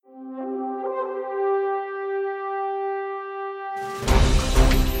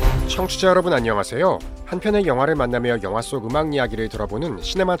청취자 여러분 안녕하세요. 한 편의 영화를 만나며 영화 속 음악 이야기를 들어보는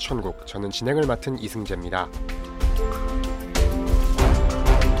시네마 천국, 저는 진행을 맡은 이승재입니다.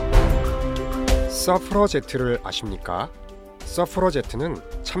 서프러제트를 아십니까? 서프러제트는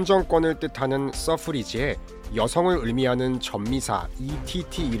참정권을 뜻하는 서프리지에 여성을 의미하는 전미사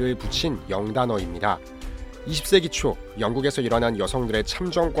ETTE를 붙인 영단어입니다. 20세기 초 영국에서 일어난 여성들의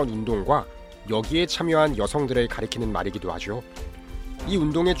참정권 운동과 여기에 참여한 여성들을 가리키는 말이기도 하죠. 이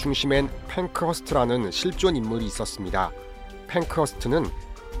운동의 중심엔 팽크허스트라는 실존 인물이 있었습니다. 팽크허스트는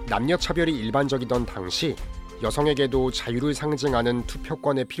남녀 차별이 일반적이던 당시 여성에게도 자유를 상징하는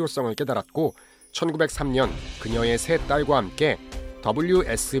투표권의 필요성을 깨달았고 1903년 그녀의 세 딸과 함께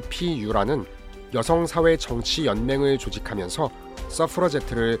WSPU라는 여성사회 정치 연맹을 조직하면서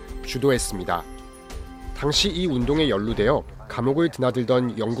서프러제트를 주도했습니다. 당시 이 운동에 연루되어 감옥을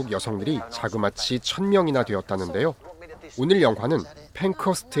드나들던 영국 여성들이 자그마치 1000명이나 되었다는데요. 오늘 영화는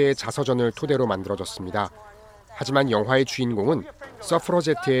팽크허스트의 자서전을 토대로 만들어졌습니다. 하지만 영화의 주인공은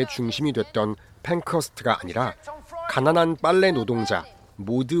서프러제트의 중심이 됐던 팽크허스트가 아니라 가난한 빨래 노동자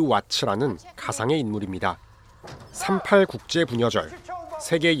모드 와츠라는 가상의 인물입니다. 38 국제부녀절,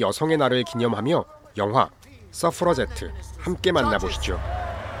 세계 여성의 날을 기념하며 영화 서프러제트 함께 만나보시죠.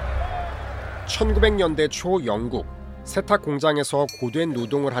 1900년대 초 영국 세탁 공장에서 고된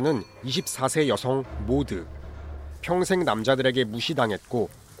노동을 하는 24세 여성 모드. 평생 남자들에게 무시당했고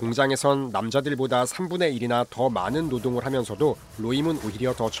공장에선 남자들보다 3분의 1이나 더 많은 노동을 하면서도 로임은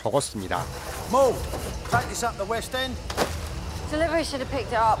오히려 더 적었습니다.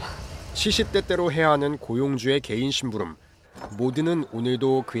 시시때때로 해야 하는 고용주의 개인 심부름. 모드는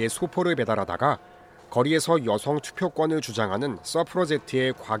오늘도 그의 소포를 배달하다가 거리에서 여성 투표권을 주장하는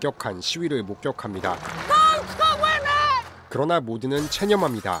서프러제트의 과격한 시위를 목격합니다. 그러나 모드는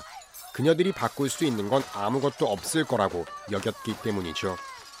체념합니다. 그녀들이 바꿀 수 있는 건 아무것도 없을 거라고 여겼기 때문이죠.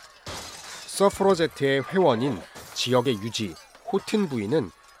 서프러제트의 회원인 지역의 유지, 호튼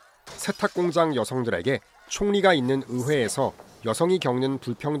부인은 세탁공장 여성들에게 총리가 있는 의회에서 여성이 겪는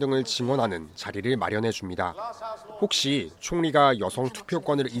불평등을 증언하는 자리를 마련해 줍니다. 혹시 총리가 여성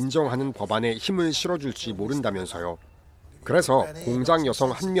투표권을 인정하는 법안에 힘을 실어줄지 모른다면서요. 그래서 공장 여성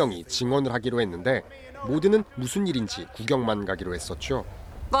한 명이 증언을 하기로 했는데 모드는 무슨 일인지 구경만 가기로 했었죠.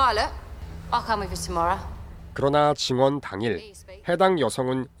 그러나 증언 당일 해당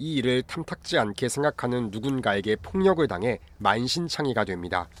여성은 이 일을 탐탁지 않게 생각하는 누군가에게 폭력을 당해 만신창이가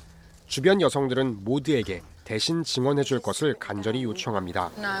됩니다. 주변 여성들은 모드에게 대신 증언해 줄 것을 간절히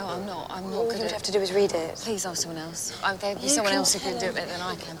요청합니다.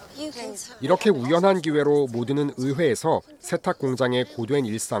 이렇게 우연한 기회로 모드는 의회에서 세탁 공장의 고된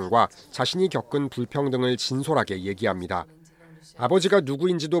일상과 자신이 겪은 불평등을 진솔하게 얘기합니다. 아버지가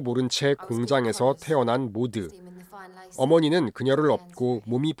누구인지도 모른 채 공장에서 태어난 모드. 어머니는 그녀를 업고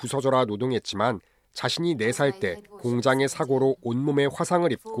몸이 부서져라 노동했지만 자신이 4살 때 공장의 사고로 온몸에 화상을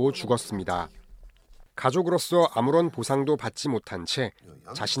입고 죽었습니다. 가족으로서 아무런 보상도 받지 못한 채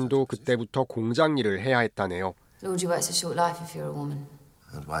자신도 그때부터 공장 일을 해야 했다네요.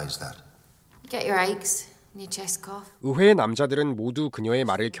 의회의 남자들은 모두 그녀의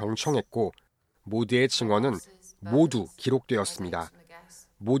말을 경청했고 모두의 증언은 모두 기록되었습니다.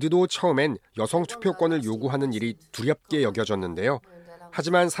 모두도 처음엔 여성 투표권을 요구하는 일이 두렵게 여겨졌는데요.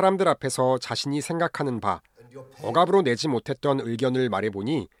 하지만 사람들 앞에서 자신이 생각하는 바, 억압으로 내지 못했던 의견을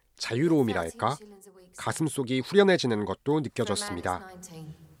말해보니 자유로움이랄까? 가슴속이 후련해지는 것도 느껴졌습니다.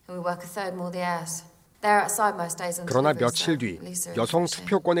 그러나 며칠 뒤 여성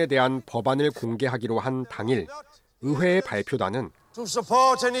투표권에 대한 법안을 공개하기로 한 당일 의회의 발표단은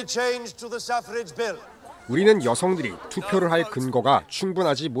우리는 여성들이 투표를 할 근거가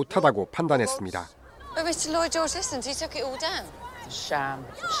충분하지 못하다고 판단했습니다.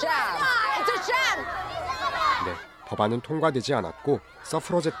 네, 법안은 통과되지 않았고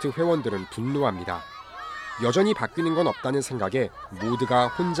서프러제트 회원들은 분노합니다. 여전히 바뀌는 건 없다는 생각에 모두가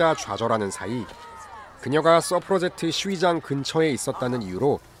혼자 좌절하는 사이 그녀가 서프러제트 시위장 근처에 있었다는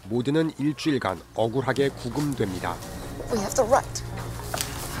이유로 모두는 일주일간 억울하게 구금됩니다.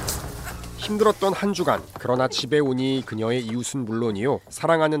 힘들었던 한 주간, 그러나 집에 오니 그녀의 이웃은 물론이요,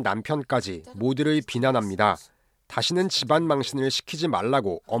 사랑하는 남편까지 모두를 비난합니다. 다시는 집안 망신을 시키지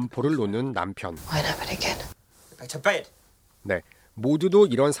말라고 엄포를 놓는 남편. 네, 모두도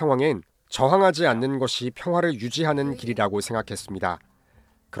이런 상황엔 저항하지 않는 것이 평화를 유지하는 길이라고 생각했습니다.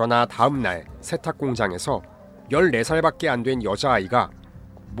 그러나 다음 날 세탁 공장에서 14살밖에 안 된 여자아이가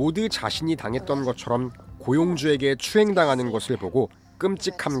모두 자신이 당했던 것처럼 고용주에게 추행당하는 것을 보고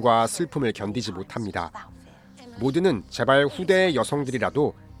끔찍함과 슬픔을 견디지 못합니다. 모두는 제발 후대의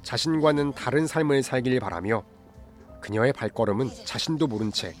여성들이라도 자신과는 다른 삶을 살길 바라며 그녀의 발걸음은 자신도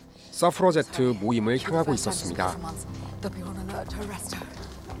모른 채 서프러제트 모임을 향하고 있었습니다.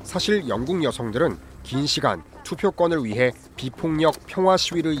 사실 영국 여성들은 긴 시간 투표권을 위해 비폭력 평화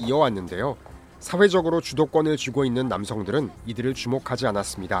시위를 이어왔는데요. 사회적으로 주도권을 쥐고 있는 남성들은 이들을 주목하지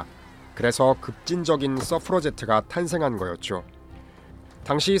않았습니다. 그래서 급진적인 서프러제트가 탄생한 거였죠.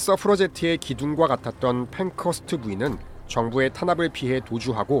 당시 서프러제트의 기둥과 같았던 펜커스트 부인은 정부의 탄압을 피해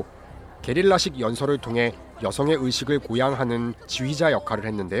도주하고 게릴라식 연설을 통해 여성의 의식을 고양하는 지휘자 역할을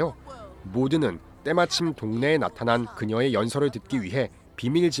했는데요. 모드는 때마침 동네에 나타난 그녀의 연설을 듣기 위해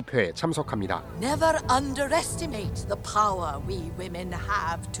비밀 집회에 참석합니다. Never underestimate the power we women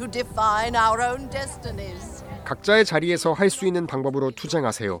have to define our own destinies. 각자의 자리에서 할 수 있는 방법으로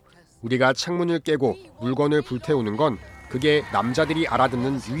투쟁하세요. 우리가 창문을 깨고 물건을 불태우는 건 그게 남자들이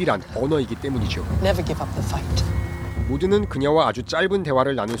알아듣는 유일한 언어이기 때문이죠. Never give up the fight. 모드는 그녀와 아주 짧은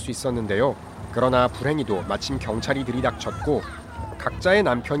대화를 나눌 수 있었는데요. 그러나 불행히도 마침 경찰이 들이닥쳤고 각자의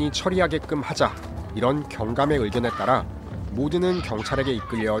남편이 처리하게끔 하자 이런 경감의 의견에 따라 모드는 경찰에게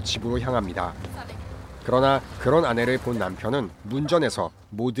이끌려 집으로 향합니다. 그러나 그런 아내를 본 남편은 문전에서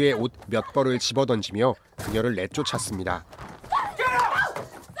모드의 옷 몇 벌을 집어던지며 그녀를 내쫓았습니다.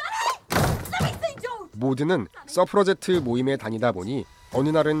 모드는 서프러제트 모임에 다니다 보니 어느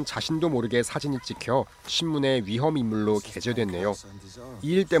날은 자신도 모르게 사진이 찍혀 신문에 위험 인물로 게재됐네요.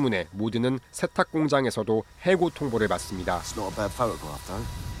 이 일 때문에 모드는 세탁 공장에서도 해고 통보를 받습니다.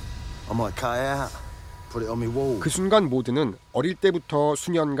 그 순간 모드는 어릴 때부터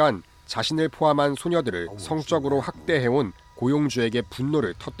수년간 자신을 포함한 소녀들을 성적으로 학대해온 고용주에게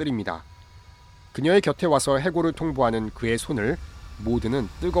분노를 터뜨립니다. 그녀의 곁에 와서 해고를 통보하는 그의 손을 모드는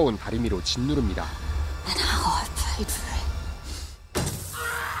뜨거운 다리미로 짓누릅니다.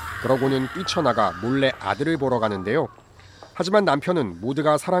 그러고는 뛰쳐나가 몰래 아들을 보러 가는데요. 하지만 남편은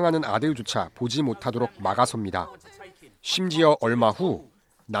모드가 사랑하는 아들조차 보지 못하도록 막아섭니다. 심지어 얼마 후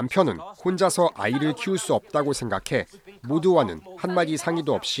남편은 혼자서 아이를 키울 수 없다고 생각해 모드와는 한마디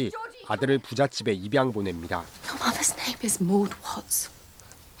상의도 없이 아들을 부잣집에 입양 보냅니다.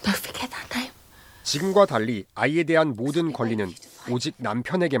 지금과 달리 아이에 대한 모든 권리는 오직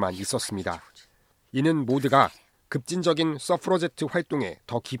남편에게만 있었습니다. 이는 모드가 급진적인 서프러제트 활동에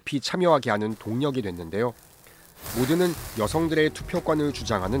더 깊이 참여하게 하는 동력이 됐는데요. 모드는 여성들의 투표권을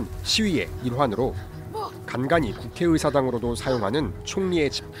주장하는 시위의 일환으로 간간히 국회의사당으로도 사용하는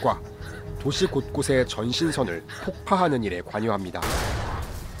총리의 집과 도시 곳곳의 전신선을 폭파하는 일에 관여합니다.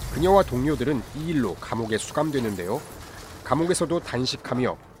 그녀와 동료들은 이 일로 감옥에 수감되는데요. 감옥에서도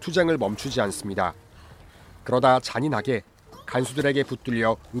단식하며 투쟁을 멈추지 않습니다. 그러다 잔인하게 간수들에게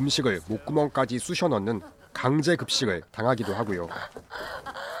붙들려 음식을 목구멍까지 쑤셔 넣는 강제 급식을 당하기도 하고요.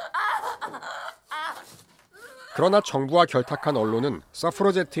 그러나 정부와 결탁한 언론은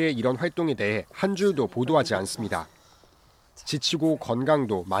서프러제트의 이런 활동에 대해 한 줄도 보도하지 않습니다. 지치고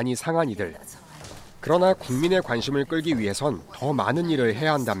건강도 많이 상한 이들. 그러나 국민의 관심을 끌기 위해선 더 많은 일을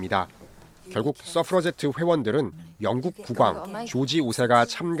해야 한답니다. 결국 서프러제트 회원들은 영국 국왕 조지 5세가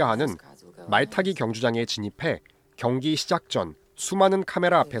참가하는 말타기 경주장에 진입해 경기 시작 전 수많은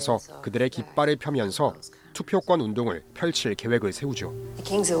카메라 앞에서 그들의 깃발을 펴면서 투표권 운동을 펼칠 계획을 세우죠.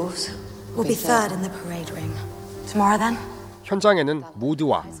 현장에는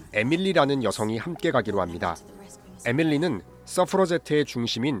모드와 에밀리라는 여성이 함께 가기로 합니다. 에밀리는 서프러제트의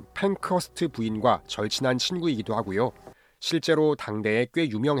중심인 펜커스트 부인과 절친한 친구이기도 하고요. 실제로 당대에 꽤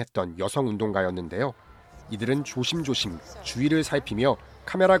유명했던 여성운동가였는데요. 이들은 조심조심 주위를 살피며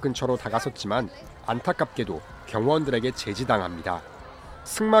카메라 근처로 다가섰지만 안타깝게도 경호원들에게 제지당합니다.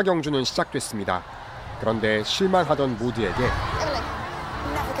 승마 경주는 시작됐습니다. 그런데 실망하던 모드에게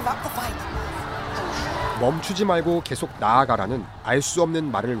멈추지 말고 계속 나아가라는 알 수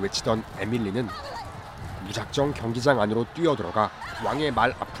없는 말을 외치던 에밀리는 무작정 경기장 안으로 뛰어들어가 왕의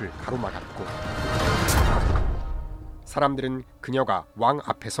말 앞을 가로막았고 사람들은 그녀가 왕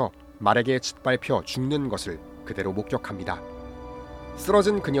앞에서 말에게 짓밟혀 죽는 것을 그대로 목격합니다.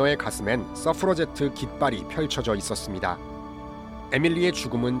 쓰러진 그녀의 가슴엔 서프러제트 깃발이 펼쳐져 있었습니다. 에밀리의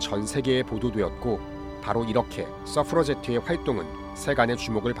죽음은 전 세계에 보도되었고 바로 이렇게 서프러제트의 활동은 세간의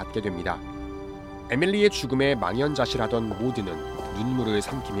주목을 받게 됩니다. 에밀리의 죽음에 망연자실하던 모드는 눈물을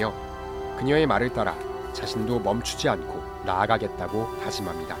삼키며 그녀의 말을 따라 자신도 멈추지 않고 나아가겠다고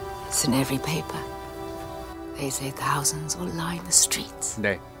다짐합니다.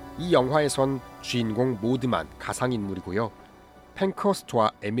 네, 이 영화에선 주인공 모드만 가상인물이고요.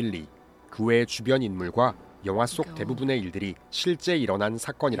 펜커스트와 에밀리, 그 외의 주변 인물과 영화 속 대부분의 일들이 실제 일어난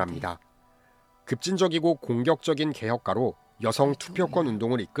사건이랍니다. 급진적이고 공격적인 개혁가로 여성 투표권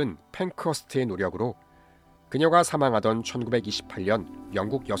운동을 이끈 펜커스트의 노력으로 그녀가 사망하던 1928년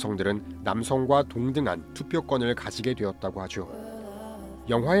영국 여성들은 남성과 동등한 투표권을 가지게 되었다고 하죠.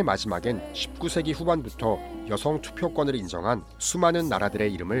 영화의 마지막엔 19세기 후반부터 여성 투표권을 인정한 수많은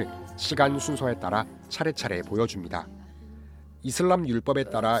나라들의 이름을 시간 순서에 따라 차례차례 보여줍니다. 이슬람 율법에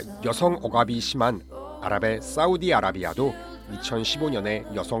따라 여성 억압이 심한 아랍의 사우디아라비아도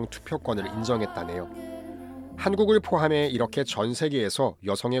 2015년에 여성 투표권을 인정했다네요. 한국을 포함해 이렇게 전 세계에서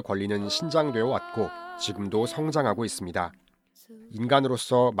여성의 권리는 신장되어 왔고 지금도 성장하고 있습니다.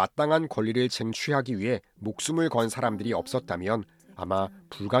 인간으로서 마땅한 권리를 쟁취하기 위해 목숨을 건 사람들이 없었다면 아마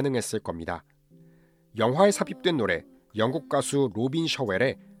불가능했을 겁니다. 영화에 삽입된 노래, 영국 가수 로빈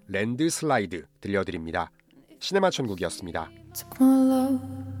셔웰의 랜드 슬라이드 들려드립니다. 시네마 천국이었습니다. Took my love,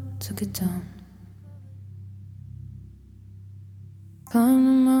 took it down. Climbed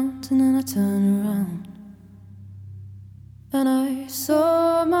a mountain and I turned around. And I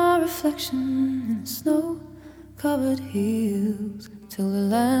saw my reflection in the snow-covered hills till the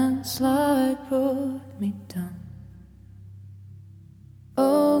landslide brought me down.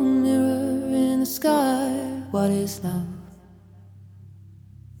 Oh, mirror in the sky, what is love?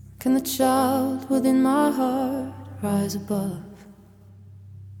 Can the child within my heart rise above?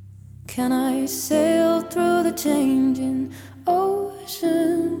 Can I sail through the changing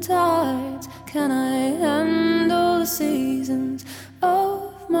ocean tides? Can I handle the seasons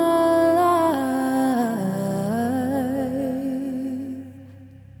of my life?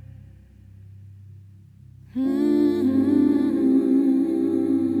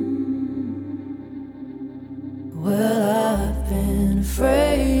 Well, I've been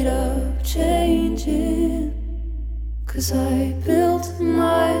afraid of changing, 'cause I built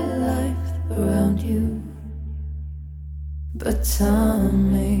my life around you. But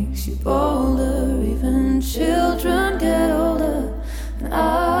time makes you bolder.